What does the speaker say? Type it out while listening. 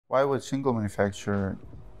Why would shingle manufacturer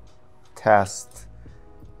test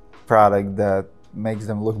product that makes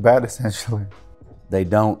them look bad, essentially? They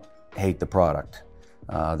don't hate the product.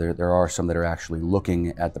 There are some that are actually looking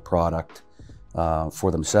at the product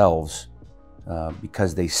for themselves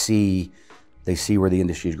because they see where the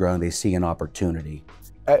industry is growing. They see an opportunity.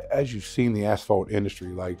 As you've seen the asphalt industry,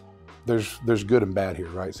 like there's good and bad here,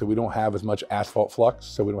 right? So we don't have as much asphalt flux,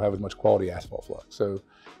 so we don't have as much quality asphalt flux. So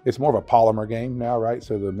it's more of a polymer game now, right?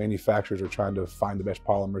 So the manufacturers are trying to find the best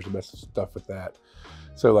polymers, the best stuff with that.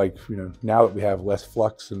 So like, now that we have less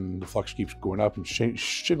flux and the flux keeps going up and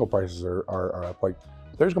shingle prices are up, like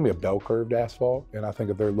there's gonna be a bell curved asphalt. And I think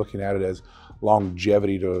that they're looking at it as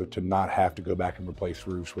longevity to not have to go back and replace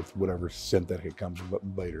roofs with whatever synthetic comes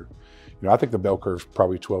later. I think the bell curve's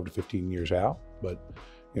probably 12 to 15 years out, but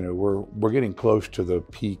we're getting close to the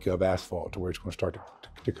peak of asphalt to where it's gonna start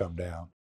to come down.